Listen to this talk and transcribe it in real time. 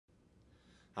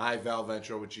Hi, Val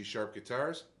Ventro with G-Sharp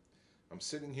Guitars. I'm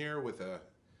sitting here with a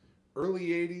early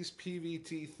 80s Peavey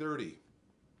T30.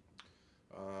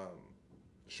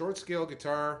 Short scale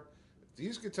guitar.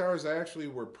 These guitars actually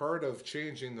were part of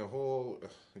changing the whole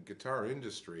guitar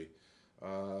industry.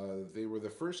 They were the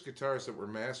first guitars that were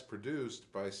mass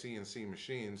produced by CNC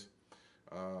machines,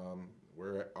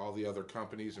 where all the other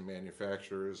companies and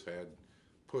manufacturers had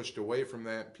pushed away from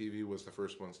that. Peavey was the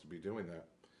first ones to be doing that.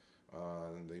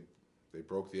 They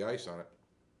broke the ice on it.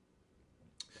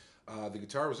 The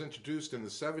guitar was introduced in the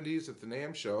 70s at the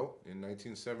NAMM show in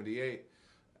 1978.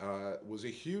 Was a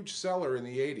huge seller in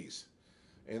the 80s.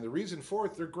 And the reason for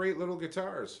it, they're great little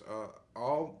guitars.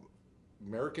 All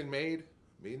American made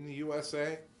in the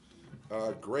USA.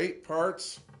 Great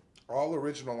parts, all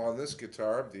original on this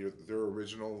guitar. They're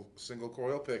original single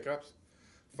coil pickups.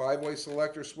 5-way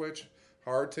selector switch,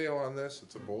 hardtail on this.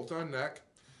 It's a bolt-on neck.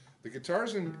 The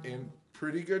guitar's in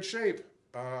pretty good shape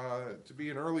to be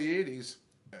in early 80s.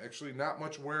 Actually not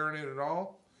much wear in it at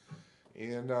all.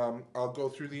 And I'll go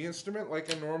through the instrument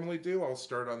like I normally do. I'll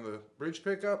start on the bridge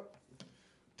pickup,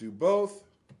 do both,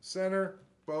 center,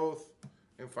 both,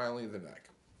 and finally the neck.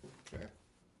 Okay.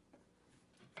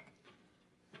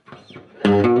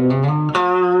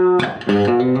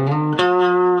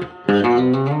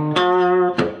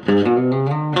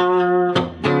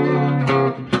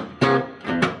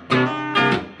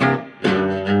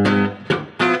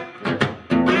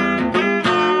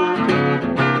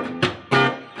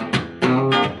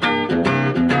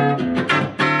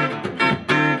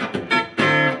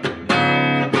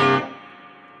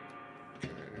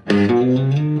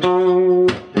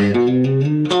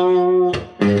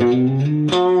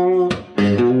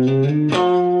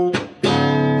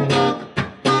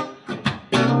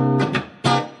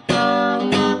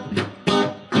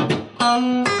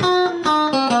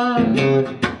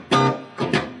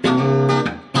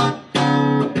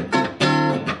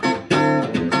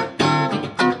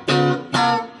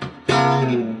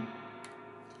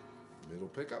 Middle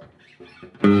pickup.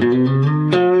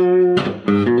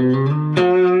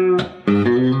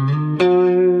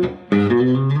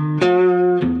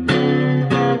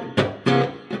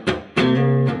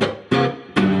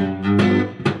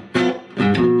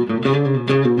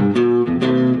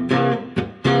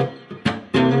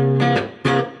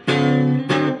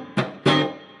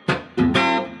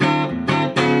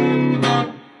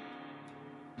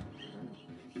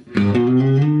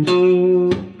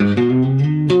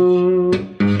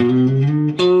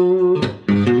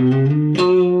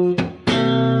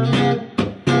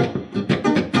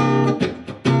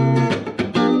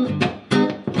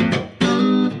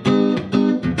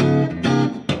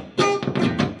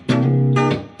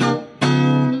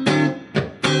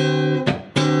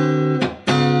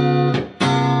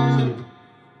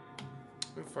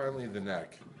 And finally the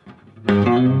neck.